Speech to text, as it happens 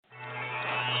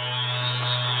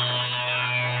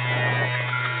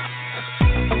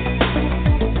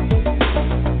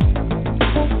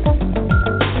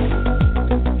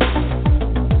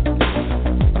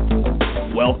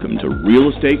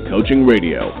Real Estate Coaching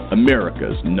Radio,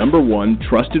 America's #1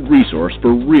 trusted resource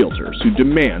for realtors who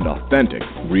demand authentic,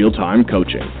 real-time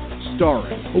coaching.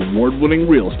 Starring award-winning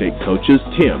real estate coaches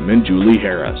Tim and Julie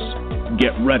Harris.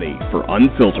 Get ready for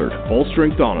unfiltered,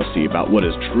 full-strength honesty about what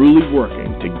is truly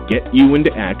working to get you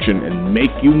into action and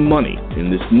make you money in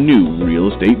this new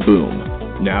real estate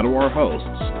boom. Now to our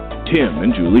hosts, Tim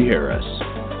and Julie Harris.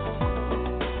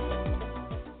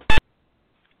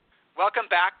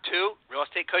 Welcome back to Real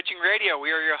Estate Coaching Radio.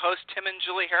 We are your hosts, Tim and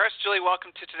Julie Harris. Julie,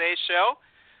 welcome to today's show.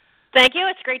 Thank you.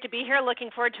 It's great to be here. Looking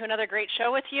forward to another great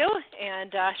show with you,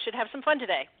 and should have some fun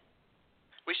today.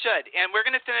 We should. And we're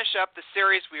going to finish up the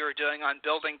series we were doing on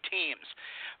building teams.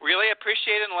 Really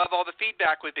appreciate and love all the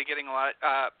feedback we've been getting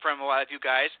from a lot of you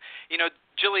guys. You know,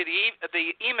 Julie,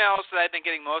 the emails that I've been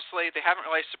getting mostly, they haven't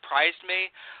really surprised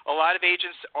me. A lot of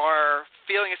agents are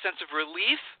feeling a sense of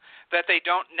relief that they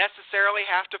don't necessarily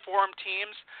have to form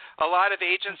teams. A lot of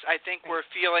agents, I think, were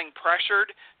feeling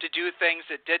pressured to do things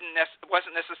that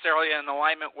wasn't necessarily in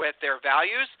alignment with their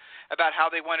values about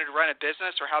how they wanted to run a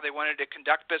business or how they wanted to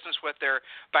conduct business with their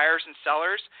buyers and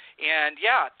sellers. And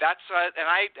yeah, that's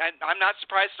I'm not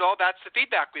surprised at all. That's the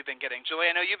feedback we've been getting. Julie,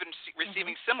 I know you've been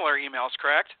receiving similar emails,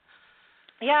 correct?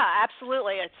 Yeah,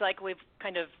 absolutely. It's like we've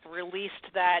kind of released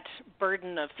that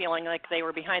burden of feeling like they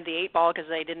were behind the eight ball because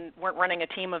they weren't running a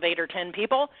team of 8 or 10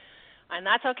 people, and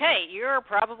that's okay. You're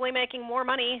probably making more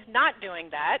money not doing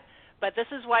that, but this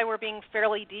is why we're being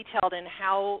fairly detailed in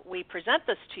how we present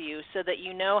this to you so that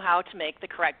you know how to make the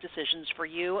correct decisions for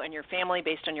you and your family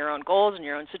based on your own goals and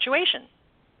your own situation.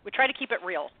 We try to keep it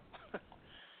real.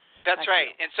 That's right.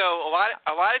 And so a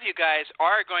lot of you guys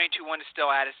are going to want to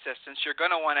still add assistance. You're going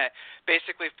to want to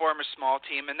basically form a small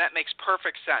team, and that makes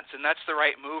perfect sense, and that's the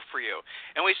right move for you.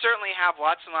 And we certainly have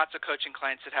lots and lots of coaching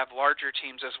clients that have larger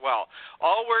teams as well.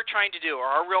 All we're trying to do, or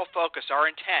our real focus, our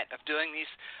intent of doing this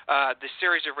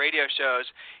series of radio shows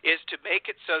is to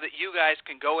make it so that you guys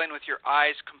can go in with your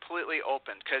eyes completely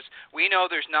open, because we know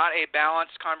there's not a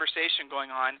balanced conversation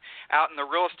going on out in the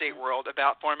real estate world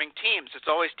about forming teams. It's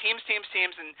always teams,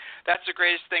 and that's the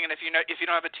greatest thing, and if you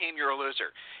don't have a team, you're a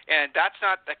loser. And that's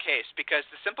not the case, because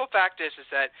the simple fact is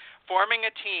that forming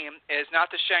a team is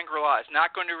not the Shangri-La. It's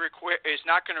not going to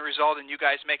result in you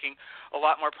guys making a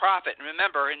lot more profit. And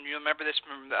remember, and you remember this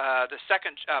from the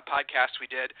second podcast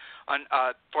we did on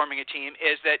forming a team,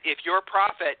 is that if your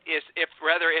product is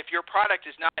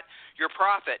not your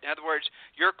profit, in other words,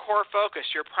 your core focus,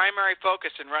 your primary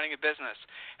focus in running a business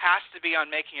has to be on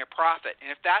making a profit.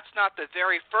 And if that's not the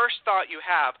very first thought you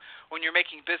have when you're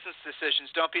making business decisions,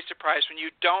 don't be surprised when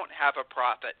you don't have a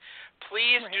profit.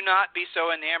 Please do not be so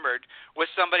enamored with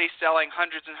somebody selling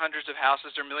hundreds and hundreds of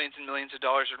houses or millions and millions of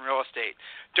dollars in real estate.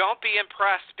 Don't be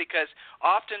impressed, because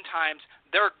oftentimes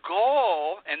their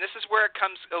goal, and this is where it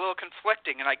comes a little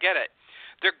conflicting, and I get it,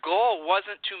 their goal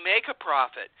wasn't to make a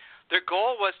profit. Their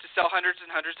goal was to sell hundreds and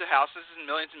hundreds of houses and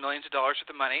millions of dollars worth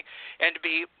of money and to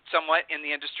be somewhat in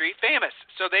the industry famous.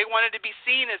 So they wanted to be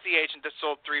seen as the agent that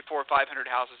sold 300, 400, 500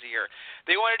 houses a year.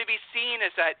 They wanted to be seen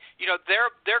as that,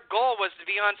 their goal was to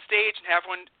be on stage and have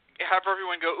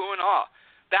everyone go ooh and ah.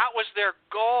 That was their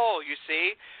goal, you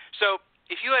see. So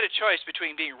if you had a choice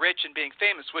between being rich and being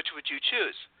famous, which would you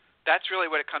choose? That's really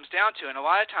what it comes down to. And a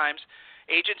lot of times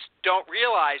agents don't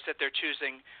realize that they're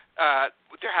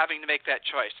having to make that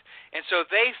choice. And so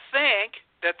they think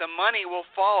that the money will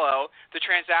follow the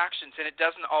transactions, and it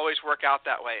doesn't always work out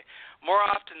that way. More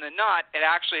often than not, it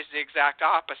actually is the exact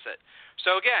opposite.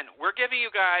 So again, we're giving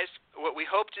you guys what we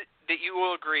hope that you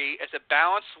will agree is a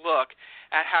balanced look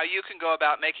at how you can go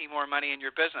about making more money in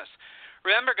your business.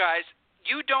 Remember, guys,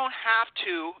 you don't have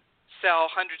to sell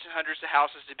hundreds and hundreds of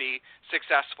houses to be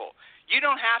successful. You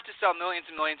don't have to sell millions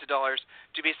and millions of dollars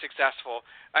to be successful.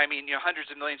 I mean, hundreds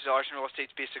of millions of dollars in real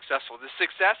estate to be successful. The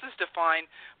success is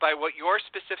defined by what your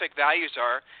specific values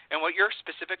are and what your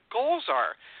specific goals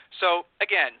are. So,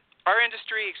 again, our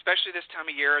industry, especially this time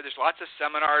of year, there's lots of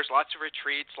seminars, lots of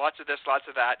retreats, lots of this, lots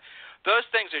of that. Those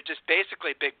things are just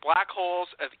basically big black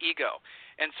holes of ego.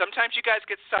 And sometimes you guys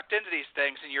get sucked into these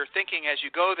things, and you're thinking as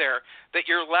you go there that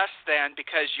you're less than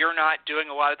because you're not doing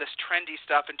a lot of this trendy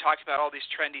stuff and talking about all these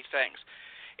trendy things.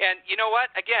 And you know what?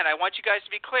 Again, I want you guys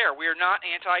to be clear. We are not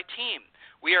anti-team.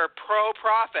 We are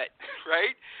pro-profit,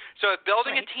 right? So if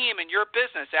building a team in your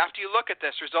business, after you look at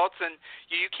this, results in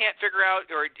you can't figure out,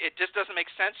 or it just doesn't make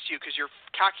sense to you because you're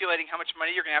calculating how much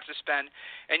money you're going to have to spend,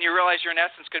 and you realize you're in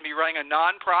essence going to be running a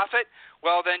non-profit,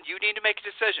 well, then you need to make a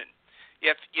decision.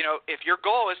 If your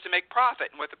goal is to make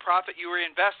profit, and with the profit you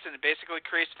reinvest in, it basically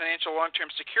creates financial long-term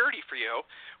security for you,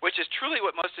 which is truly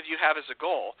what most of you have as a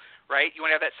goal, right? You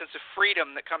want to have that sense of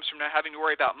freedom that comes from not having to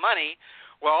worry about money.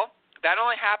 Well, That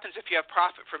only happens if you have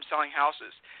profit from selling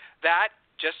houses. That,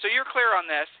 just so you're clear on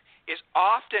this, is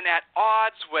often at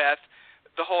odds with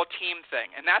the whole team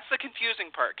thing. And that's the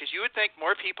confusing part, because you would think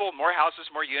more people, more houses,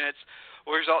 more units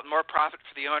will result in more profit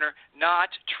for the owner.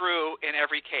 Not true in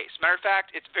every case. Matter of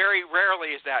fact, it's very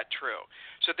rarely is that true.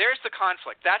 So there's the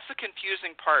conflict. That's the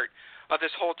confusing part of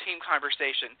this whole team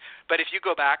conversation. But if you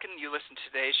go back and you listen to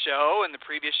today's show and the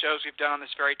previous shows we've done on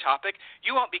this very topic,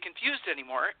 you won't be confused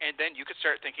anymore, and then you could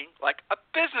start thinking like a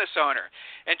business owner.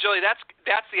 And Julie, that's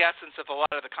the essence of a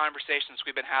lot of the conversations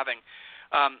we've been having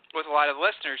with a lot of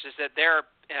listeners, is that they're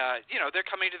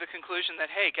coming to the conclusion that,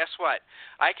 hey, guess what?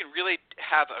 I can really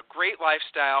have a great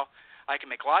lifestyle. I can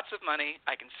make lots of money.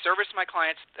 I can service my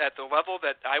clients at the level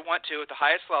that I want to, at the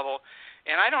highest level,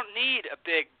 and I don't need a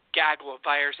big gaggle of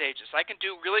buyer's agents. I can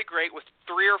do really great with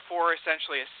 3 or 4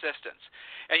 essentially assistants.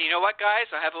 And you know what,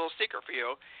 guys? I have a little secret for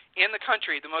you. In the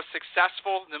country, the most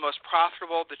successful, the most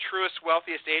profitable, the truest,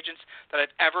 wealthiest agents that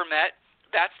I've ever met,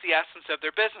 that's the essence of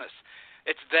their business.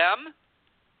 It's them.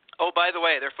 Oh, by the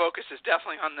way, their focus is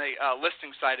definitely on the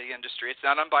listing side of the industry. It's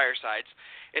not on buyer sides.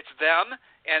 It's them,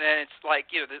 and then it's like,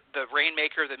 the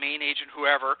rainmaker, the main agent,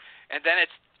 whoever, and then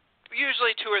it's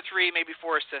usually 2 or 3, maybe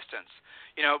 4 assistants.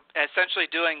 Essentially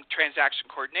doing transaction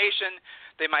coordination.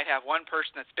 They might have one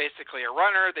person that's basically a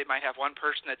runner. They might have one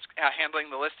person that's handling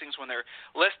the listings when they're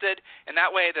listed. And that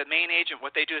way, the main agent,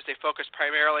 what they do is they focus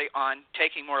primarily on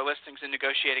taking more listings and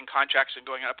negotiating contracts and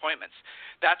going on appointments.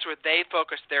 That's where they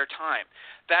focus their time.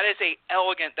 That's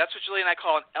what Julie and I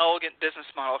call an elegant business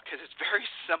model, because it's very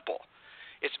simple.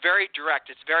 It's very direct.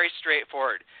 It's very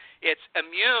straightforward. It's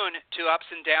immune to ups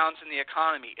and downs in the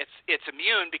economy. It's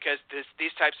immune because these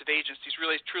types of agents, these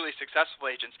really truly successful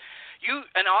agents,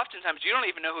 and oftentimes you don't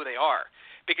even know who they are,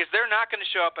 because they're not going to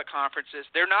show up at conferences.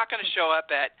 They're not going to show up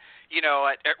at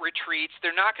retreats.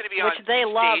 They're not going to be on stages. Which they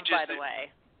love, by the way,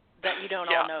 that you don't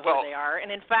all know who they are. And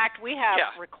in fact, we have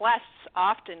requests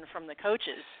often from the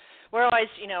coaches. We're always,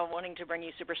 wanting to bring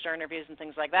you superstar interviews and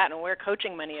things like that, and we're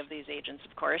coaching many of these agents,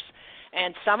 of course.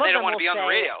 And some of them will say, they don't want to be on the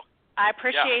radio. I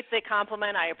appreciate the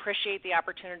compliment, I appreciate the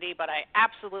opportunity, but I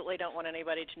absolutely don't want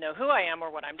anybody to know who I am or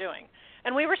what I'm doing.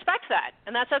 And we respect that,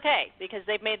 and that's okay, because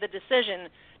they've made the decision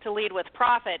to lead with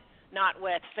profit, not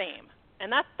with fame.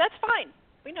 And that's fine.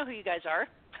 We know who you guys are.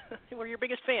 We're your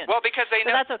biggest fans. Well, because they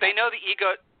know okay. they know the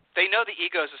ego. They know the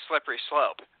ego is a slippery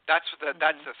slope. That's the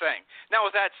thing. Now,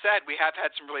 with that said, we have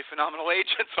had some really phenomenal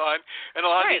agents on, and a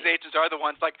lot of these agents are the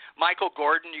ones like Michael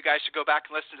Gordon. You guys should go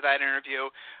back and listen to that interview.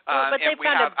 But they've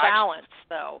found a balance,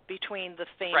 though, between the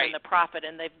fame and the profit,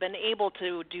 and they've been able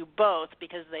to do both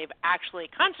because they've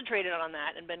actually concentrated on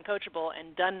that and been coachable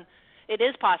and done. It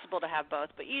is possible to have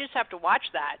both, but you just have to watch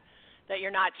that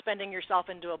you're not spending yourself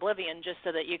into oblivion just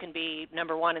so that you can be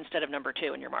number 1 instead of number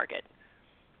 2 in your market.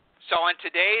 So on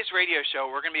today's radio show,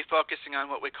 we're going to be focusing on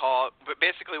what we call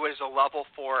basically what is a level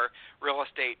 4 real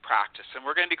estate practice. And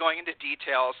we're going to be going into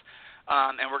details,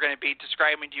 and we're going to be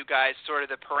describing to you guys sort of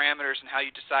the parameters and how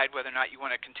you decide whether or not you want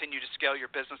to continue to scale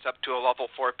your business up to a level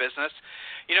 4 business.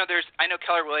 I know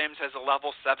Keller Williams has a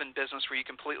level 7 business where you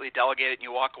completely delegate it and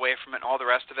you walk away from it and all the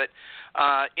rest of it.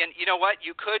 And you know what?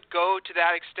 You could go to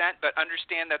that extent, but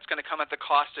understand that's going to come at the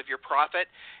cost of your profit.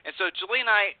 And so Julie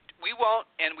and I, we won't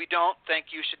and we don't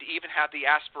think you should even have the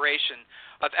aspiration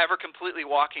of ever completely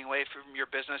walking away from your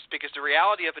business, because the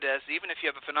reality of it is, even if you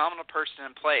have a phenomenal person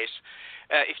in place,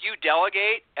 if you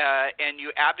delegate and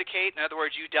you abdicate, in other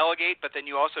words, you delegate but then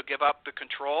you also give up the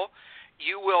control,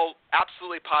 you will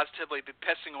absolutely positively be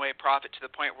pissing away profit to the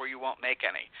point where you won't make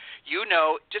any.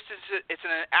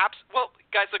 Well,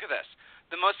 guys, look at this.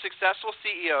 The most successful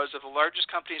CEOs of the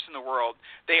largest companies in the world,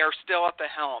 they are still at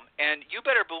the helm. And you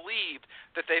better believe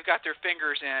that they've got their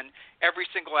fingers in every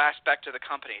single aspect of the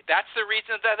company. That's the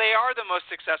reason that they are the most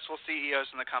successful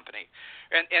CEOs in the company,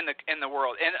 in the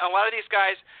world. And a lot of these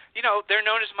guys, they're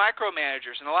known as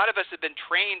micromanagers. And a lot of us have been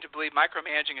trained to believe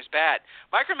micromanaging is bad.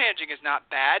 Micromanaging is not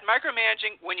bad.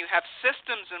 Micromanaging, when you have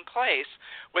systems in place,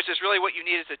 which is really what you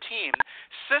need as a team,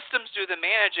 systems do the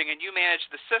managing and you manage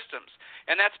the systems.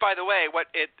 And that's, by the way,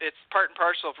 it's part and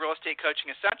parcel of Real Estate Coaching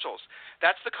Essentials.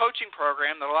 That's the coaching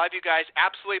program that a lot of you guys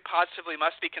absolutely positively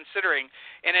must be considering,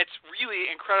 and it's really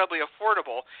incredibly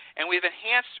affordable. And we've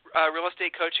enhanced Real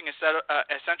Estate Coaching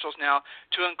Essentials now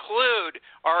to include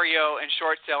REO and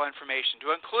short sale information,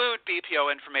 to include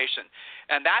BPO information.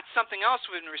 And that's something else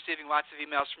we've been receiving lots of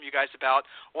emails from you guys about,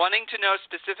 wanting to know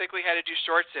specifically how to do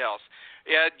short sales.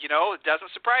 Yeah, it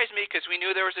doesn't surprise me because we knew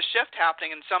there was a shift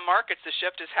happening. In some markets, the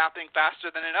shift is happening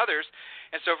faster than in others.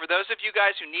 And so for those of you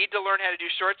guys who need to learn how to do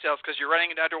short sales because you're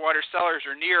running into underwater sellers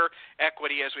or near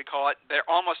equity, as we call it, they're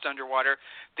almost underwater,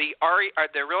 the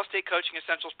Real Estate Coaching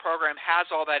Essentials program has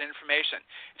all that information.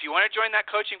 If you want to join that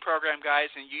coaching program,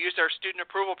 guys, and you use our student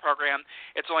approval program,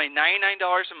 it's only $99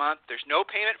 a month. There's no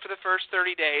payment for the first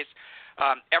 30 days.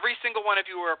 Every single one of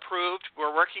you are approved.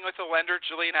 We're working with the lender.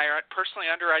 Julie and I are personally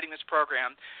underwriting this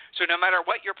program. So no matter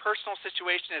what your personal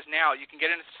situation is now, you can get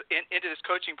into this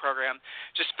coaching program.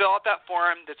 Just fill out that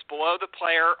form that's below the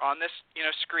player on this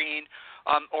screen.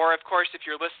 Or, of course, if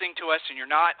you're listening to us and you're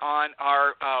not on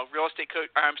our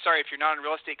if you're not on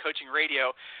Real Estate Coaching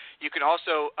Radio, you can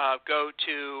also go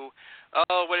to,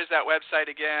 what is that website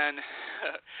again?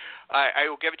 I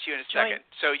will give it to you in a second.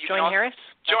 So you Join can Harris?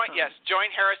 Yes, Join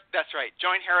Harris. That's right,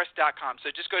 joinharris.com.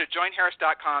 So just go to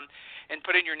joinharris.com and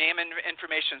put in your name and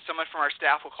information. Someone from our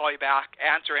staff will call you back,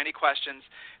 answer any questions.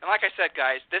 And like I said,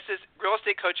 guys, this is Real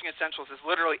Estate Coaching Essentials is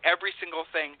literally every single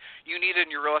thing you need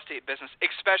in your real estate business,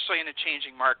 especially in a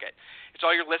changing market. It's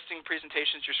all your listing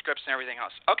presentations, your scripts, and everything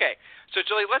else. Okay, so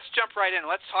Julie, let's jump right in.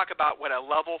 Let's talk about what a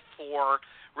level 4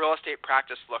 real estate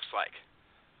practice looks like.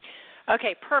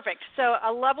 Okay, perfect. So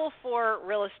a level 4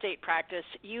 real estate practice,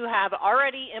 you have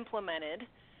already implemented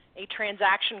a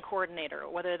transaction coordinator,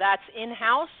 whether that's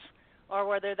in-house or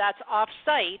whether that's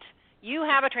off-site. You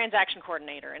have a transaction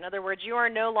coordinator. In other words, you are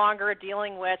no longer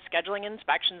dealing with scheduling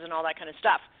inspections and all that kind of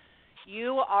stuff.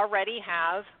 You already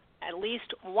have at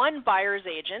least one buyer's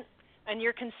agent, and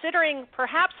you're considering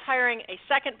perhaps hiring a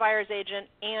second buyer's agent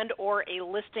and or a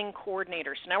listing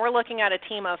coordinator. So now we're looking at a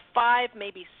team of 5,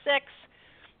 maybe 6,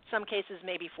 some cases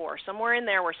maybe 4. Somewhere in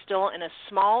there we're still in a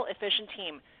small, efficient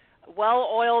team,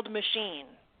 well-oiled machine,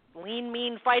 lean,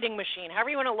 mean fighting machine, however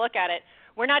you want to look at it.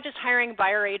 We're not just hiring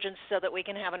buyer agents so that we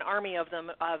can have an army of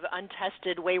them, of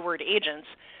untested, wayward agents.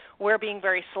 We're being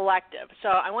very selective. So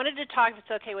I wanted to talk, if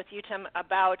it's okay with you, Tim,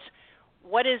 about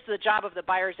what is the job of the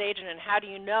buyer's agent and how do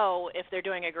you know if they're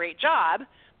doing a great job?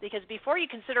 Because before you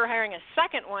consider hiring a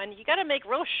second one, you got to make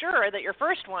real sure that your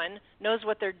first one knows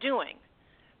what they're doing.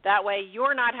 That way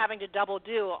you're not having to double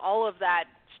do all of that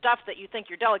stuff that you think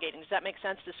you're delegating. Does that make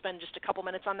sense to spend just a couple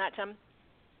minutes on that, Tim?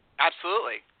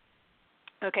 Absolutely.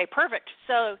 Okay, perfect.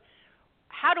 So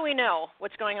how do we know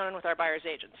what's going on with our buyer's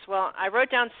agents? Well, I wrote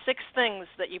down 6 things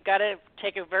that you've got to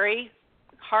take a very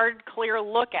hard, clear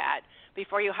look at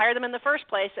before you hire them in the first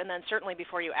place, and then certainly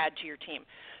before you add to your team.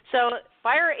 So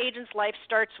buyer agent's life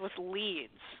starts with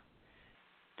leads.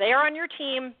 They are on your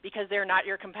team because they're not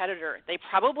your competitor. They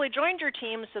probably joined your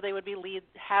team so they would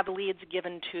have leads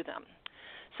given to them.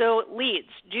 So leads,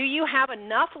 do you have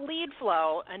enough lead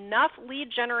flow, enough lead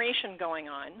generation going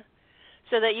on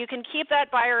so that you can keep that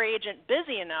buyer agent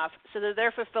busy enough so that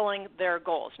they're fulfilling their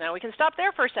goals? Now we can stop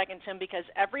there for a second, Tim, because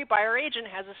every buyer agent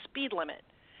has a speed limit.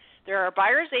 There are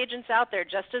buyer's agents out there,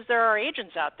 just as there are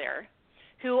agents out there,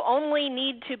 who only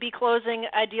need to be closing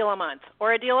a deal a month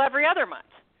or a deal every other month.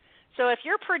 So if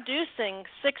you're producing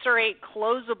 6 or 8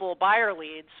 closable buyer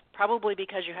leads, probably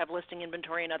because you have listing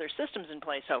inventory and other systems in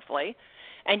place, hopefully,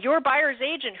 and your buyer's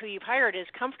agent who you've hired is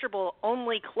comfortable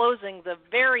only closing the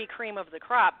very cream of the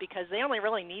crop because they only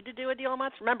really need to do a deal a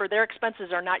month. Remember, their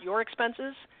expenses are not your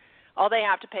expenses. All they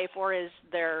have to pay for is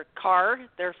their car,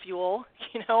 their fuel,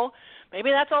 Maybe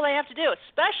that's all they have to do,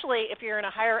 especially if you're in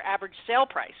a higher average sale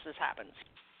price, this happens.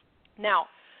 Now,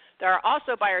 there are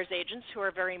also buyer's agents who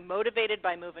are very motivated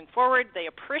by moving forward. They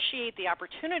appreciate the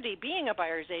opportunity being a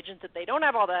buyer's agent, that they don't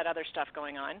have all that other stuff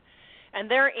going on, and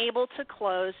they're able to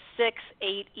close 6,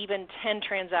 8, even 10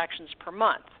 transactions per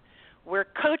month. We're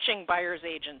coaching buyer's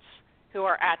agents who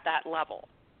are at that level.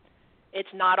 It's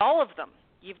not all of them.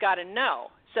 You've got to know.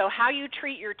 So how you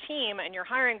treat your team and your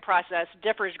hiring process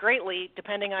differs greatly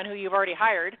depending on who you've already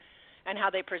hired and how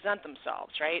they present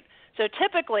themselves, right? So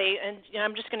typically, and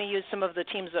I'm just going to use some of the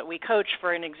teams that we coach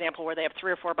for an example where they have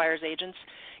 3 or 4 buyer's agents.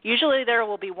 Usually there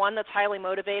will be one that's highly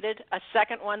motivated, a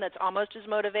second one that's almost as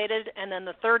motivated, and then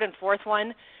the third and fourth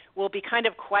one will be kind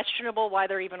of questionable why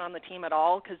they're even on the team at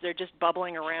all because they're just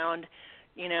bubbling around.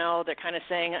 They're kind of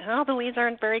saying, the leads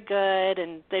aren't very good,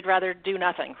 and they'd rather do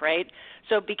nothing, right?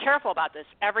 So be careful about this.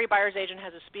 Every buyer's agent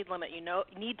has a speed limit. You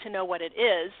need to know what it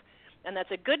is. And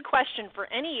that's a good question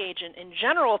for any agent in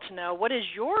general to know, what is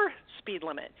your speed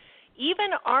limit? Even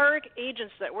our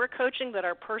agents that we're coaching that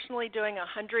are personally doing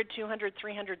 100, 200,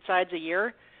 300 sides a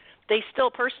year, they still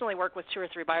personally work with 2 or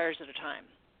 3 buyers at a time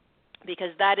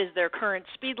because that is their current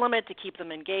speed limit to keep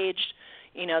them engaged.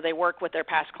 They work with their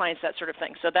past clients, that sort of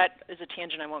thing. So that is a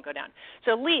tangent I won't go down.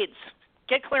 So leads,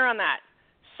 get clear on that.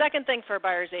 Second thing for a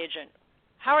buyer's agent,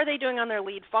 how are they doing on their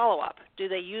lead follow-up? Do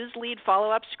they use lead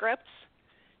follow-up scripts?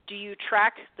 Do you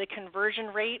track the conversion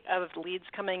rate of leads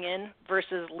coming in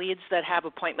versus leads that have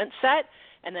appointments set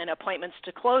and then appointments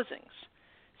to closings?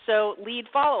 So lead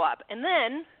follow-up. And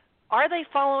then are they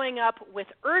following up with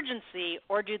urgency,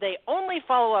 or do they only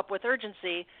follow up with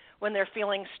urgency when they're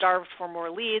feeling starved for more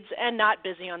leads and not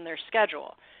busy on their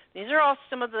schedule? These are all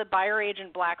some of the buyer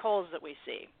agent black holes that we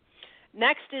see.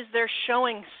 Next is their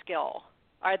showing skill.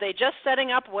 Are they just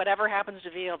setting up whatever happens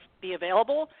to be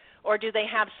available, or do they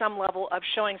have some level of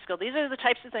showing skill? These are the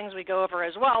types of things we go over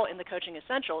as well in the Coaching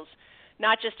Essentials,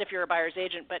 not just if you're a buyer's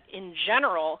agent, but in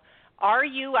general. Are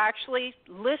you actually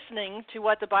listening to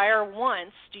what the buyer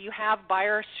wants? Do you have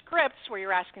buyer scripts where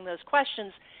you're asking those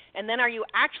questions? And then are you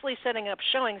actually setting up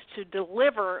showings to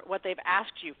deliver what they've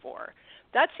asked you for?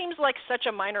 That seems like such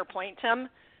a minor point, Tim,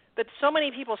 but so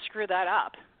many people screw that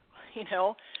up,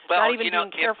 not even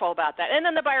being careful about that. And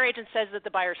then the buyer agent says that the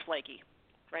buyer's flaky,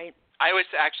 right? I was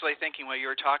actually thinking while you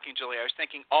were talking, Julie, I was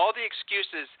thinking all the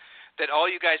excuses that all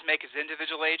you guys make as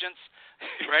individual agents,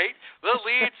 right? The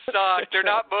leads suck. They're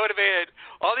not motivated.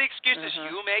 All the excuses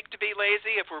you make to be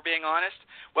lazy, if we're being honest,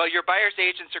 well, your buyer's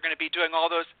agents are going to be doing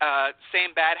all those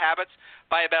same bad habits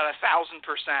by about 1,000%,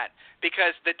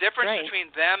 because the difference between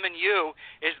them and you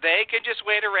is they can just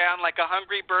wait around like a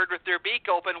hungry bird with their beak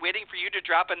open waiting for you to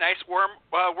drop a nice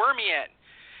wormy in.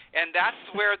 And that's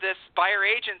where this buyer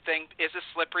agent thing is a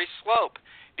slippery slope,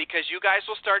 because you guys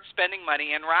will start spending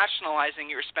money and rationalizing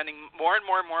you're spending more and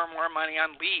more money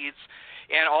on leads,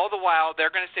 and all the while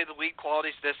they're going to say the lead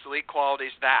quality is this, the lead quality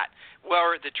is that.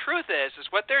 Well, the truth is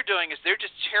what they're doing is they're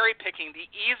just cherry picking the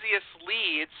easiest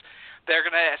leads. They're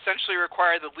going to essentially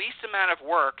require the least amount of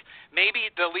work. Maybe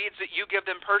the leads that you give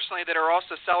them personally that are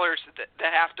also sellers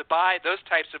that have to buy, those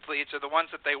types of leads are the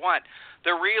ones that they want.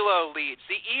 The reload leads,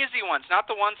 the easy ones, not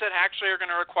the ones that actually are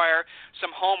going to require some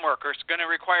homework or it's going to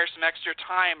require some extra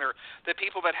time, or the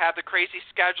people that have the crazy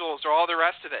schedules or all the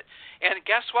rest of it. And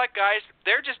guess what, guys?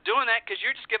 They're just doing that because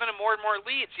you're just giving them more and more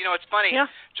leads. It's funny. Yeah.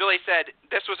 Julie said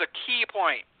this was a key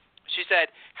point. She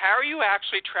said, how are you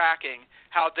actually tracking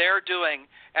how they're doing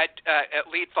at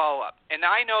lead follow-up? And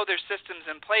I know there's systems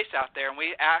in place out there, and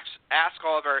we ask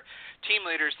all of our team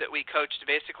leaders that we coach to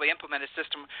basically implement a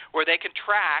system where they can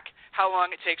track how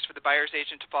long it takes for the buyer's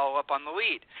agent to follow up on the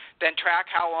lead, then track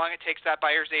how long it takes that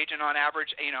buyer's agent on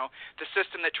average, the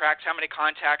system that tracks how many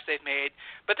contacts they've made.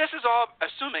 But this is all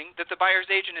assuming that the buyer's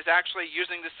agent is actually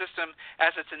using the system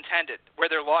as it's intended,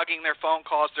 where they're logging their phone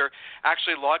calls, they're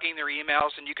actually logging their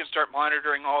emails, and you can start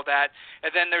monitoring all that.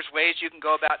 And then there's ways you can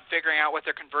go about figuring out what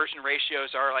their conversion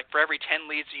ratios are. Like for every 10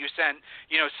 leads that you send,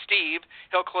 Steve,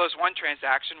 he'll close one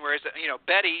transaction, whereas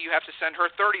Betty, you have to send her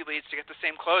 30 leads to get the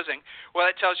same closing. Well,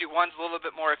 that tells you one's a little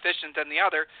bit more efficient than the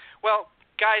other. Well,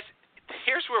 guys,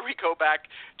 here's where we go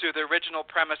back to the original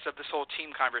premise of this whole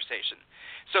team conversation.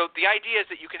 So the idea is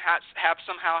that you can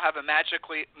somehow have a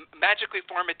magically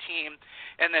form a team,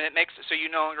 and then it makes it so you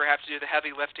no longer have to do the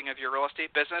heavy lifting of your real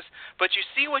estate business. But you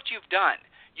see what you've done.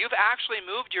 You've actually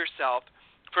moved yourself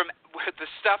from the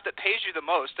stuff that pays you the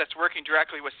most, that's working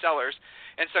directly with sellers,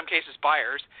 in some cases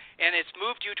buyers, and it's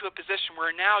moved you to a position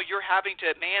where now you're having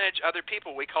to manage other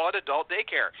people. We call it adult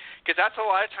daycare, because that's a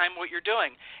lot of time what you're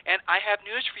doing. And I have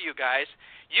news for you guys.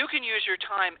 You can use your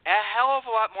time a hell of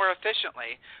a lot more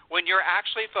efficiently when you're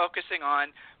actually focusing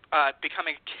on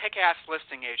becoming a kick-ass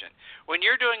listing agent. When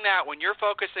you're doing that, when you're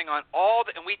focusing on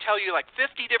and we tell you like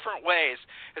 50 different ways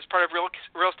as part of Real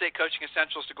Estate Coaching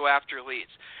Essentials to go after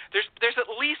leads. There's at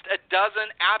least a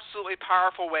dozen absolutely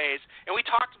powerful ways, and we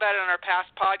talked about it on our past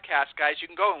podcast, guys.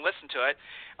 You can go and listen to it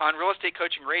on Real Estate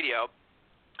Coaching Radio,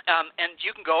 and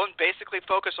you can go and basically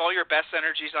focus all your best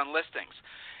energies on listings.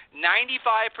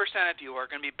 95% of you are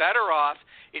going to be better off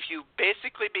if you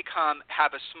basically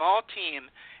have a small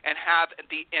team and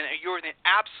you're the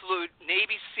absolute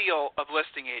Navy SEAL of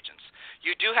listing agents.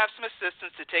 You do have some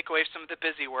assistants to take away some of the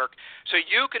busy work, so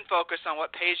you can focus on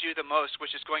what pays you the most,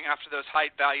 which is going after those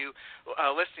high-value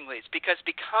listing leads. Because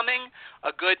becoming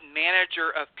a good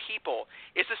manager of people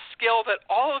is a skill that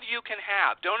all of you can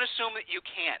have. Don't assume that you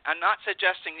can't. I'm not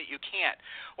suggesting that you can't.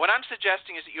 What I'm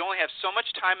suggesting is that you only have so much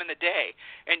time in the day,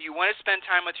 and you want to spend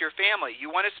time with your family. You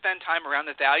want to spend time around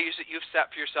the values that you've set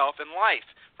for yourself in life,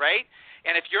 right?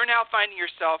 And if you're now finding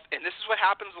yourself, and this is what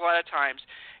happens a lot of times,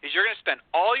 is you're going to spend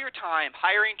all your time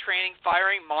hiring, training,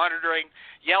 firing, monitoring,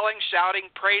 yelling, shouting,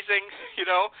 praising,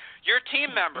 your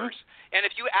team members. And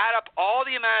if you add up all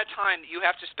the amount of time that you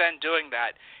have to spend doing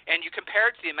that, and you compare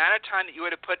it to the amount of time that you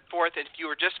would have put forth if you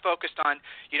were just focused on,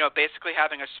 basically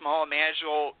having a small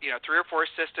manageable, 3 or 4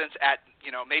 assistants at,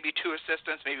 maybe 2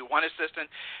 assistants, maybe 1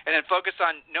 assistant, and then focus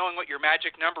on knowing what your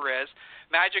magic number is.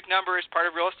 Magic number is part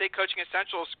of Real Estate Coaching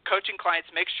Essentials. Coaching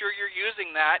clients, make sure you're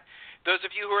using that. Those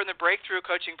of you who are in the Breakthrough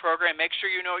Coaching Program, make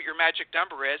sure you know what your magic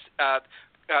number is.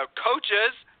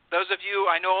 Coaches, those of you,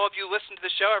 I know all of you listen to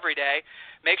the show every day,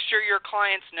 make sure your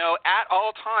clients know at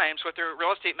all times what their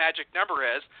real estate magic number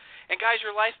is. And guys,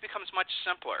 your life becomes much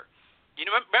simpler.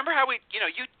 Remember how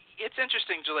it's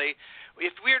interesting, Julie,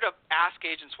 if we were to ask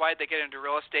agents why they get into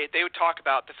real estate, they would talk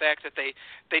about the fact that they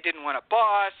didn't want a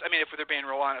boss. I mean, if they're being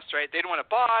real honest, right? They didn't want a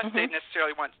boss. They didn't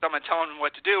necessarily want someone telling them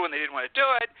what to do when they didn't want to do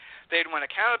it. They didn't want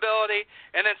accountability.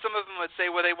 And then some of them would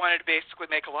say, well, they wanted to basically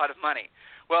make a lot of money.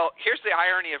 Well, here's the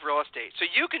irony of real estate. So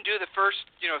you can do the first,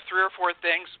 3 or 4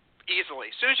 things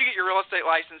easily. As soon as you get your real estate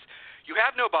license, you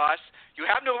have no boss, you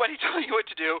have nobody telling you what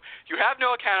to do, you have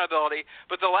no accountability,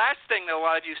 but the last thing that a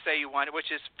lot of you say you want,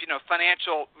 which is,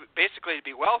 financial, basically to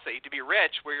be wealthy, to be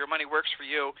rich, where your money works for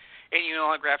you and you no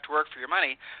longer have to work for your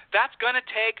money, that's going to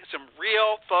take some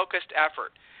real focused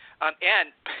effort. And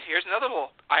here's another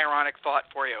little ironic thought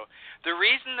for you. The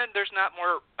reason that there's not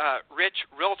more rich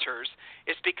realtors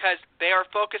is because they are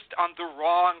focused on the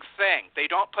wrong thing. They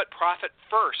don't put profit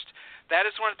first. That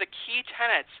is one of the key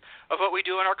tenets of what we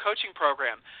do in our coaching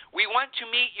program. We want to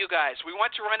meet you guys. We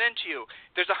want to run into you.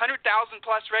 There's 100,000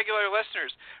 plus regular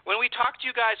listeners. When we talk to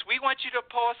you guys, we want you to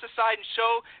pull us aside and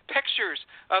show pictures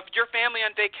of your family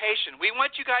on vacation. We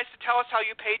want you guys to tell us how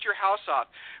you paid your house off.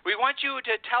 We want you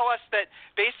to tell us that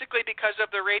basically because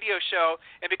of the radio show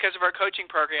and because of our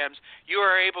coaching programs, you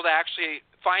are able to actually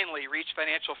finally reach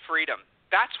financial freedom.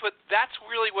 That's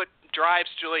really what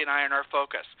drives Julie and I in our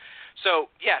focus.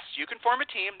 So, yes, you can form a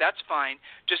team. That's fine.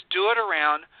 Just do it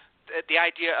around the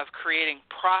idea of creating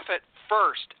profit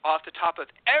first off the top of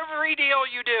every deal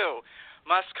you do.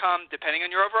 Must come, depending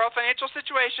on your overall financial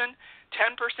situation,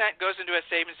 10% goes into a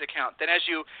savings account. Then as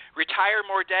you retire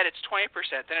more debt, it's 20%.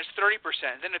 Then it's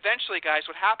 30%. Then eventually, guys,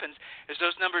 what happens is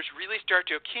those numbers really start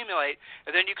to accumulate,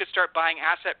 and then you could start buying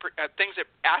assets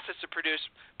that produce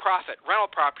profit. Rental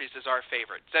properties is our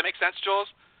favorite. Does that make sense, Jules?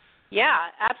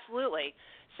 Yeah, absolutely.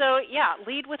 So,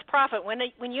 lead with profit.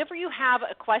 Whenever you have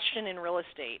a question in real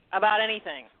estate about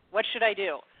anything, what should I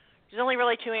do? There's only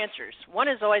really 2 answers. One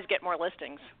is always get more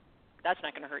listings. That's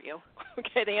not going to hurt you.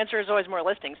 Okay, the answer is always more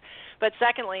listings. But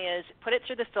secondly is put it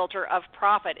through the filter of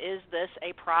profit. Is this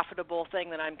a profitable thing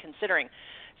that I'm considering?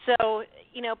 So,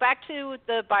 back to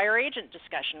the buyer-agent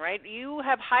discussion, right? You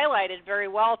have highlighted very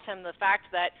well, Tim, the fact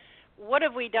that what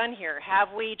have we done here? Have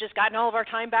we just gotten all of our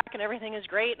time back and everything is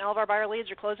great and all of our buyer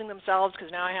leads are closing themselves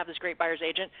because now I have this great buyer's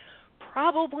agent?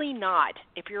 Probably not.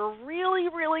 If you're really,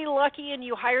 really lucky and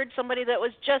you hired somebody that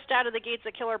was just out of the gates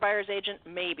a killer buyer's agent,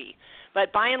 maybe.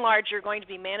 But by and large, you're going to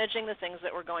be managing the things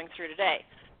that we're going through today.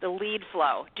 The lead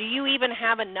flow. Do you even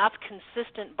have enough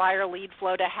consistent buyer lead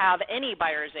flow to have any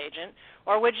buyer's agent?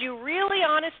 Or would you really,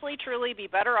 honestly, truly be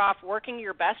better off working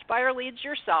your best buyer leads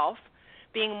yourself,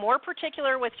 being more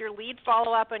particular with your lead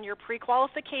follow-up and your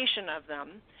pre-qualification of them,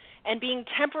 and being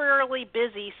temporarily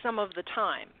busy some of the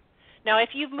time? Now, if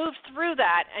you've moved through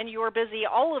that and you're busy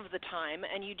all of the time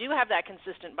and you do have that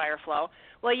consistent buyer flow,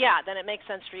 well, then it makes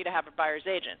sense for you to have a buyer's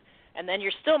agent. And then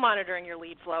you're still monitoring your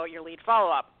lead flow, your lead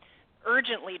follow-up,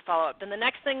 urgent lead follow-up. Then the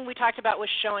next thing we talked about was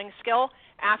showing skill.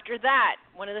 After that,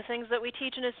 one of the things that we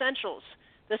teach in Essentials,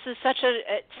 it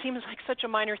seems like such a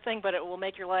minor thing, but it will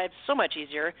make your lives so much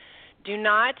easier. Do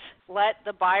not let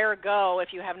the buyer go if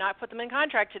you have not put them in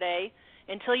contract today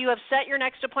until you have set your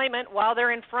next appointment while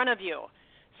they're in front of you.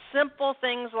 Simple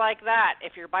things like that.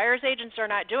 If your buyer's agents are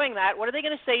not doing that, what are they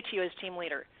going to say to you as team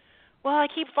leader? Well, I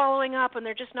keep following up and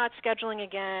they're just not scheduling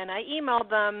again. I emailed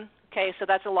them. Okay, so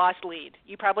that's a lost lead.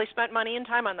 You probably spent money and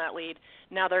time on that lead.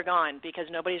 Now they're gone because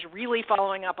nobody's really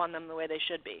following up on them the way they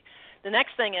should be. The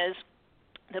next thing is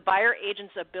the buyer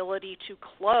agent's ability to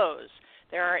close.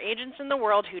 There are agents in the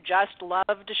world who just love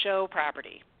to show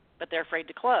property, but they're afraid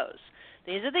to close.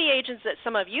 These are the agents that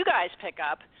some of you guys pick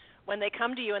up when they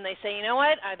come to you and they say, you know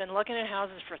what, I've been looking at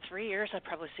houses for 3 years. I've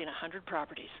probably seen 100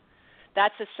 properties.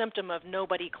 That's a symptom of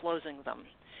nobody closing them.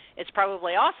 It's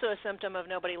probably also a symptom of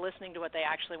nobody listening to what they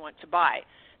actually want to buy.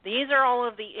 These are all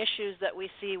of the issues that we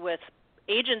see with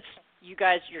agents, you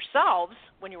guys yourselves,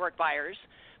 when you work buyers.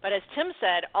 But as Tim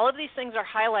said, all of these things are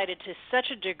highlighted to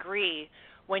such a degree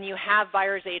when you have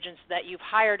buyer's agents that you've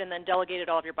hired and then delegated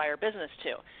all of your buyer business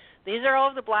to. These are all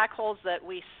of the black holes that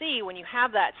we see when you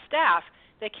have that staff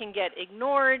that can get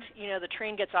ignored. The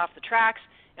train gets off the tracks,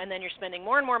 and then you're spending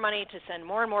more and more money to send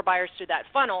more and more buyers through that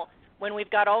funnel when we've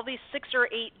got all these 6 or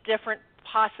 8 different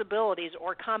possibilities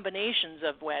or combinations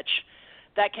of which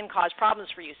that can cause problems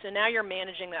for you. So now you're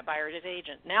managing that buyer's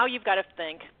agent. Now you've got to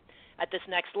think at this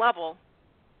next level,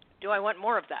 do I want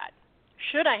more of that?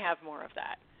 Should I have more of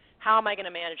that? How am I going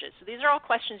to manage it? So these are all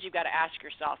questions you've got to ask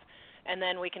yourself. And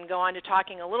then we can go on to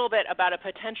talking a little bit about a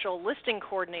potential listing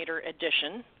coordinator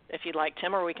addition, if you'd like,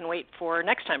 Tim, or we can wait for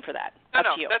next time for that.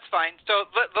 No, that's fine. So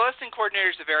the listing coordinator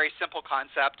is a very simple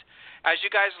concept. As you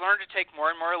guys learn to take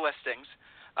more and more listings,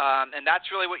 and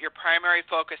that's really what your primary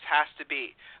focus has to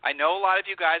be. I know a lot of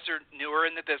you guys are newer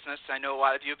in the business. I know a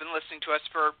lot of you have been listening to us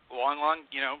for long,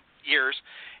 years.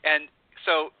 And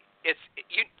so it's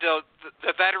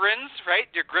the veterans, right?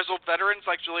 Your grizzled veterans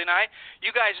like Julie and I,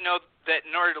 you guys know that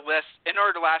in order to last in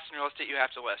real estate, you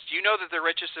have to list. You know that the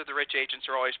richest of the rich agents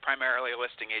are always primarily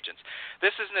listing agents.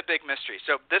 This isn't a big mystery.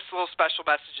 So this little special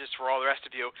message is for all the rest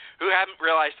of you who haven't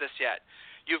realized this yet.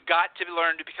 You've got to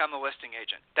learn to become a listing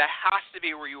agent. That has to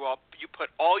be where you put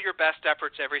all your best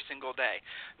efforts every single day.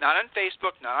 Not on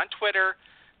Facebook, not on Twitter,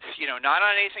 not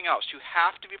on anything else. You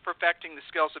have to be perfecting the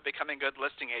skills of becoming a good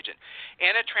listing agent.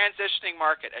 In a transitioning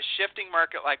market, a shifting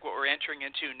market like what we're entering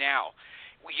into now,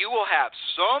 you will have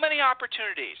so many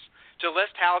opportunities to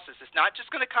list houses. It's not just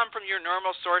going to come from your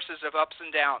normal sources of ups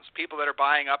and downs, people that are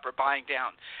buying up or buying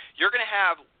down. You're going to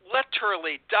have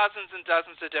literally dozens and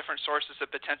dozens of different sources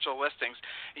of potential listings.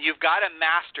 And you've got to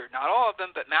master, not all of them,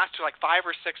 but master like 5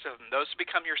 or 6 of them. Those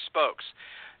become your spokes.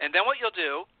 And then what you'll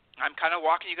do, I'm kind of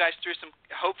walking you guys through some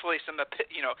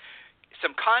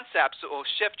concepts that will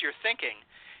shift your thinking,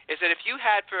 is that if you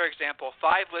had, for example,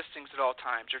 5 listings at all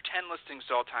times, or 10 listings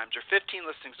at all times, or 15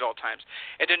 listings at all times,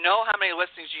 and to know how many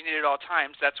listings you need at all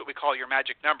times, that's what we call your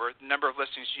magic number, the number of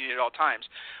listings you need at all times.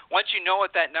 Once you know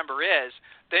what that number is,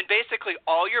 then basically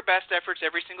all your best efforts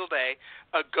every single day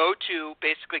go to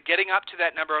basically getting up to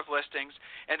that number of listings,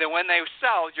 and then when they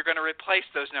sell, you're going to replace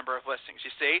those number of listings,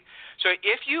 you see? So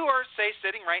if you are, say,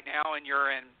 sitting right now and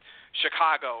you're in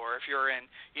Chicago, or if you're in,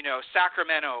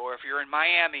 Sacramento, or if you're in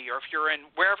Miami, or if you're in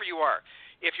wherever you are,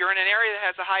 if you're in an area that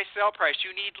has a high sale price,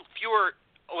 you need fewer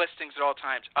listings at all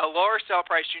times. A lower sale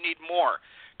price, you need more.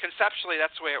 Conceptually,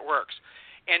 that's the way it works.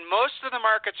 In most of the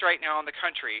markets right now in the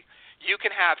country, you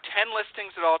can have 10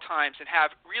 listings at all times and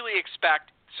really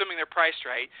expect, assuming they're priced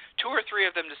right, 2 or 3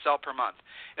 of them to sell per month.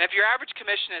 And if your average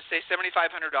commission is, say,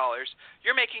 $7,500,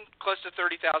 you're making close to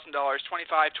 $30,000, $25,000,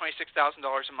 $26,000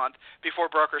 a month before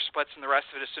broker splits and the rest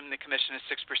of it, assuming the commission is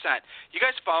 6%. You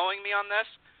guys following me on this?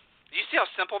 Do you see how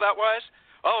simple that was?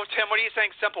 Oh, Tim, what are you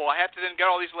saying simple? I have to then get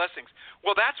all these listings.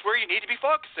 Well, that's where you need to be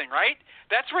focusing, right?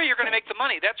 That's where you're going to make the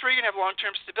money. That's where you're going to have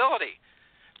long-term stability.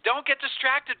 Don't get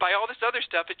distracted by all this other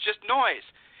stuff. It's just noise.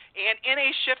 And in a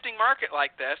shifting market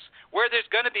like this, where there's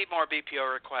going to be more BPO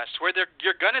requests, where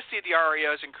you're going to see the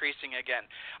REOs increasing again.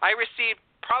 I received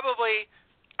probably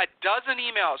a dozen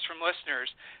emails from listeners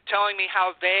telling me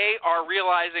how they are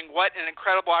realizing what an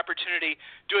incredible opportunity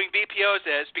doing BPOs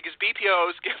is, because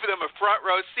BPOs give them a front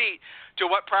row seat to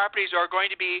what properties are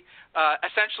going to be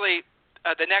essentially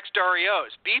the next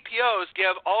REOs. BPOs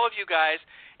give all of you guys,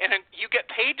 and you get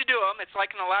paid to do them. It's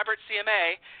like an elaborate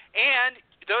CMA, and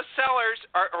those sellers,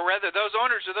 or rather those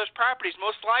owners of those properties,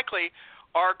 most likely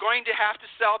are going to have to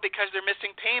sell because they're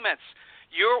missing payments.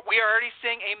 We are already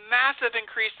seeing a massive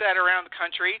increase that around the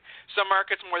country, some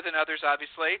markets more than others,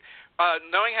 obviously.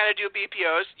 Knowing how to do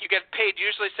BPOs, you get paid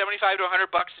usually $75 to $100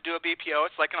 to do a BPO.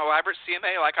 It's like an elaborate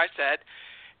CMA, like I said.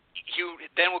 You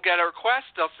then will get a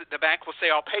request. The bank will say,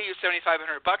 I'll pay you $7,500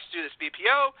 to do this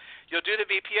BPO. You'll do the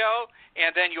BPO,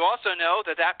 and then you also know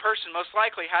that that person most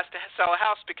likely has to sell a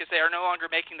house because they are no longer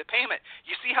making the payment.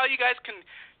 You see how you guys can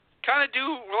kind of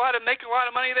make a lot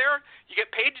of money there? You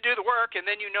get paid to do the work, and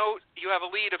then you know you have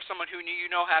a lead of someone who you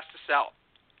know has to sell.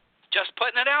 Just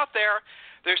putting it out there.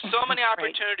 There's so many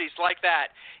opportunities like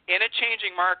that in a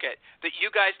changing market that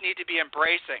you guys need to be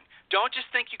embracing. Don't just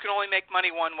think you can only make money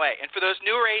one way. And for those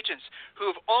newer agents who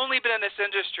have only been in this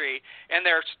industry and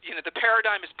the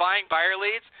paradigm is buying buyer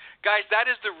leads, guys, that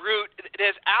is the root. It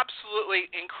is absolutely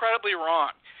incredibly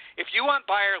wrong. If you want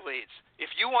buyer leads, if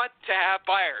you want to have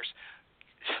buyers,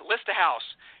 list a house.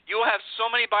 You will have so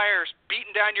many buyers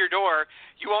beating down your door,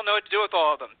 you won't know what to do with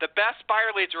all of them. The best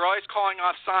buyer leads are always calling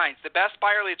off signs. The best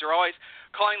buyer leads are always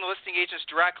calling the listing agents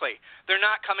directly. They're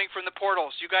not coming from the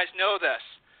portals. You guys know this,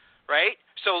 right?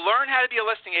 So learn how to be a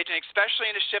listing agent, especially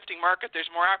in a shifting market. There's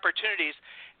more opportunities.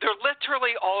 They're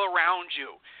literally all around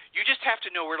you. You just have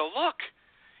to know where to look.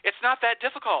 It's not that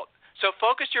difficult. So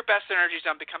focus your best energies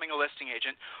on becoming a listing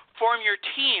agent. Form your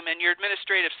team and your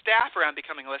administrative staff around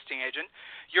becoming a listing agent.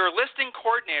 Your listing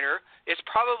coordinator is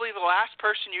probably the last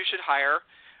person you should hire,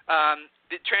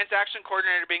 the transaction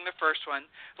coordinator being the first one.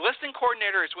 The listing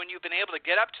coordinator is when you've been able to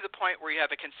get up to the point where you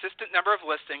have a consistent number of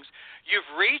listings, you've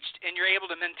reached and you're able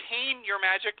to maintain your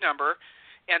magic number,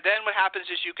 and then what happens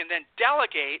is you can then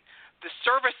delegate the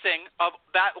servicing of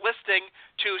that listing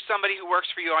to somebody who works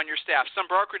for you on your staff. Some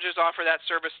brokerages offer that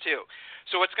service too.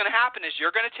 So what's going to happen is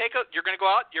you're going to go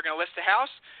out, you're going to list the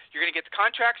house, you're going to get the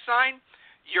contract signed,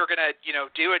 you're going to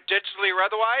do it digitally or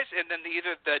otherwise, and then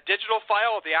either the digital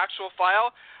file or the actual file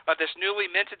of this newly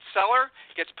minted seller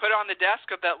gets put on the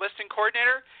desk of that listing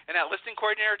coordinator, and that listing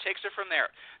coordinator takes it from there.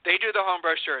 They do the home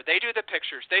brochure. They do the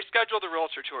pictures. They schedule the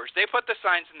realtor tours. They put the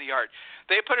signs in the yard.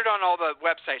 They put it on all the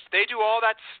websites. They do all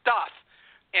that stuff.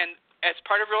 And as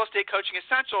part of Real Estate Coaching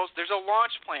Essentials, there's a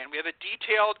launch plan. We have a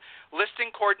detailed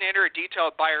listing coordinator, a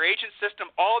detailed buyer agent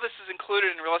system. All this is included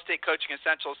in Real Estate Coaching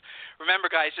Essentials. Remember,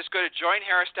 guys, just go to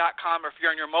joinharris.com, or if you're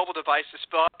on your mobile device, just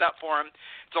fill out that form.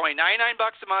 It's only $99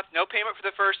 a month, no payment for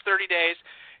the first 30 days.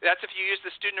 That's if you use the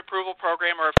student approval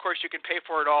program, or, of course, you can pay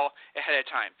for it all ahead of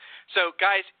time. So,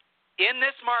 guys, in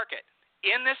this market,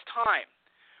 in this time,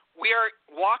 we are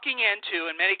walking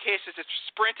into, in many cases it's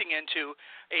sprinting into,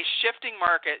 a shifting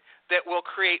market that will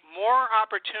create more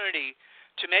opportunity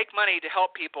to make money to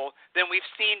help people than we've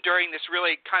seen during this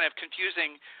really kind of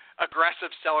confusing,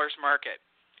 aggressive seller's market.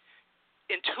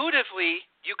 Intuitively,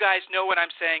 you guys know what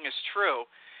I'm saying is true,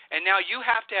 and now you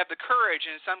have to have the courage,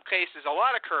 and in some cases a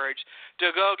lot of courage,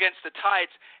 to go against the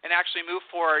tides and actually move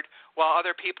forward while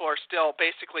other people are still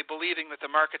basically believing that the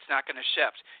market's not going to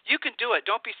shift. You can do it.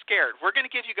 Don't be scared. We're going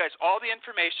to give you guys all the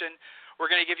information.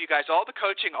 We're going to give you guys all the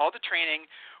coaching, all the training.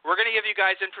 We're going to give you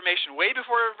guys information way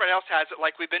before everybody else has it,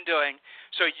 like we've been doing,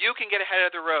 so you can get ahead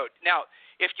of the road. Now,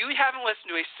 if you haven't listened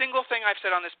to a single thing I've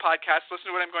said on this podcast, listen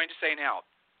to what I'm going to say now.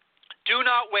 Do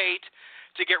not wait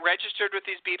to get registered with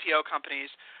these BPO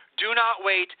companies. Do not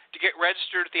wait to get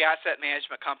registered with the asset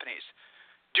management companies.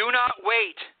 Do not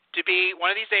wait to be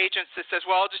one of these agents that says,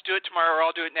 well, I'll just do it tomorrow or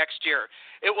I'll do it next year.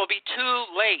 It will be too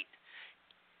late.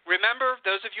 Remember,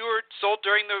 those of you who were sold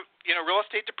during the real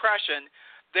estate depression,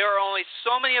 there are only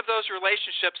so many of those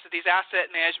relationships that these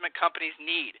asset management companies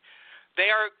need.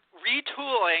 They are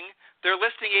retooling their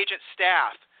listing agent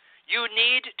staff. You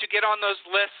need to get on those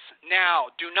lists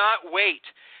now. Do not wait.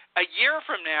 A year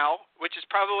from now, which is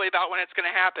probably about when it's going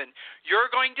to happen,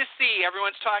 you're going to see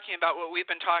everyone's talking about what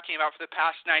we've been talking about for the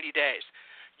past 90 days.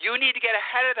 You need to get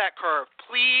ahead of that curve.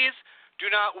 Please do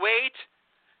not wait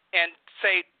and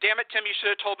say, damn it, Tim, you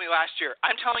should have told me last year.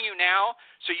 I'm telling you now,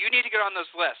 so you need to get on those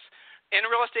lists. In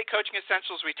Real Estate Coaching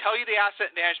Essentials, we tell you the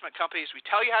asset management companies. We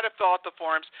tell you how to fill out the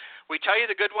forms. We tell you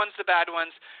the good ones, the bad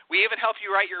ones. We even help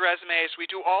you write your resumes. We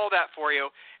do all that for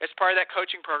you as part of that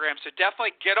coaching program. So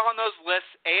definitely get on those lists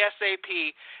ASAP,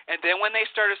 and then when they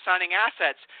start assigning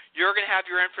assets, you're going to have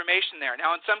your information there.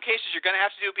 Now, in some cases, you're going to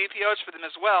have to do BPOs for them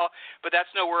as well, but that's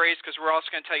no worries because we're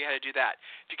also going to tell you how to do that.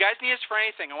 If you guys need us for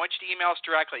anything, I want you to email us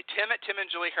directly,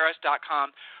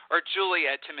 tim@timandjulieharris.com or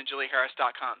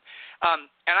julie@timandjulieharris.com.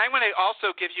 And I'm going to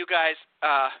also give you guys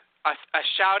a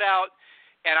shout-out,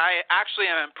 and I actually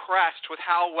am impressed with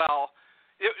how well,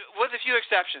 with a few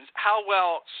exceptions, how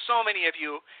well so many of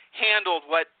you handled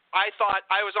what I thought.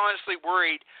 I was honestly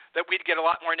worried that we'd get a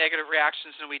lot more negative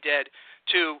reactions than we did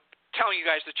to telling you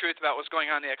guys the truth about what's going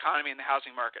on in the economy and the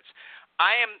housing markets.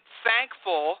 I am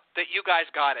thankful that you guys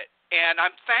got it, and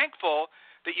I'm thankful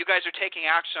that you guys are taking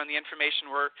action on the information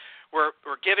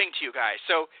we're giving to you guys.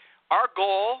 So our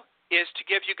goal is to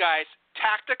give you guys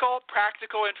tactical,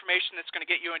 practical information that's going to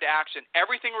get you into action.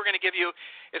 Everything we're going to give you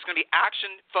is going to be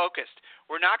action-focused.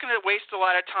 We're not going to waste a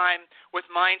lot of time with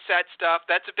mindset stuff.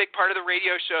 That's a big part of the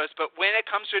radio shows. But when it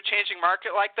comes to a changing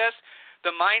market like this,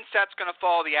 the mindset's going to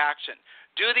follow the action.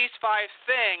 Do these 5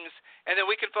 things, and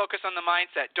then we can focus on the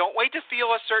mindset. Don't wait to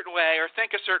feel a certain way or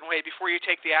think a certain way before you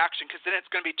take the action, because then it's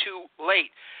going to be too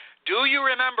late. Do you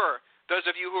remember, those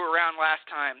of you who were around last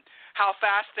time, how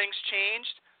fast things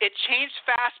changed? It changed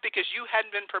fast because you hadn't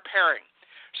been preparing.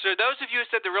 So those of you who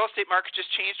said the real estate market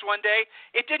just changed one day,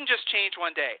 it didn't just change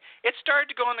one day. It started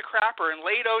to go in the crapper in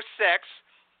late 06,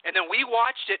 and then we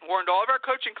watched it and warned all of our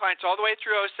coaching clients all the way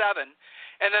through 07,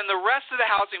 and then the rest of the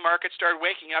housing market started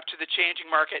waking up to the changing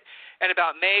market in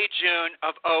about May, June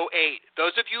of 08.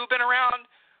 Those of you who have been around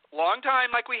long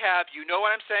time like we have, you know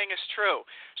what I'm saying is true.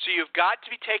 So you've got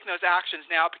to be taking those actions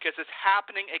now because it's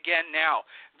happening again now.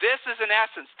 This is in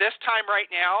essence, this time right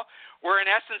now, we're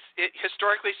in essence,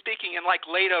 historically speaking, in like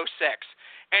late 06,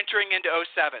 entering into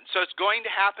 07. So it's going to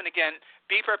happen again.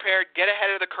 Be prepared, get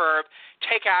ahead of the curve,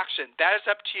 take action. That is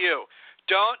up to you.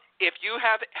 If you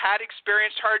have had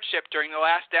experienced hardship during the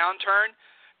last downturn,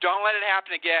 don't let it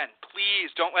happen again.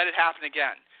 Please don't let it happen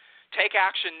again. Take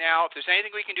action now. If there's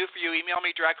anything we can do for you, email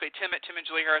me directly,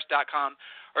 tim@timandjulieharris.com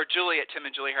or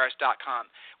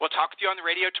julie@timandjulieharris.com. We'll talk with you on the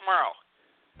radio tomorrow.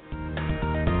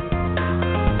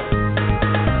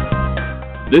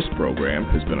 This program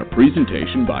has been a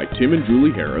presentation by Tim and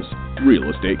Julie Harris,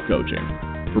 Real Estate Coaching.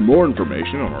 For more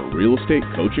information on our real estate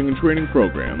coaching and training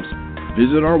programs,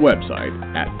 visit our website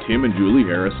at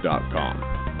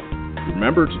timandjulieharris.com.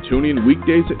 Remember to tune in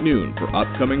weekdays at noon for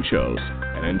upcoming shows.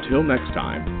 And until next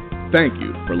time, thank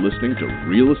you for listening to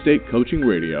Real Estate Coaching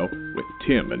Radio with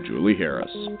Tim and Julie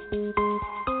Harris.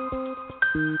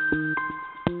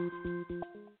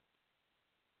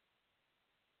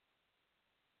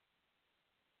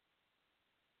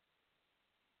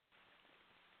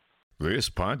 This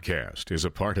podcast is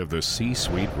a part of the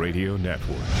C-Suite Radio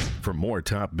Network. For more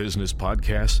top business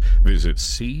podcasts, visit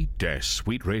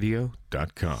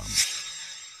c-suiteradio.com.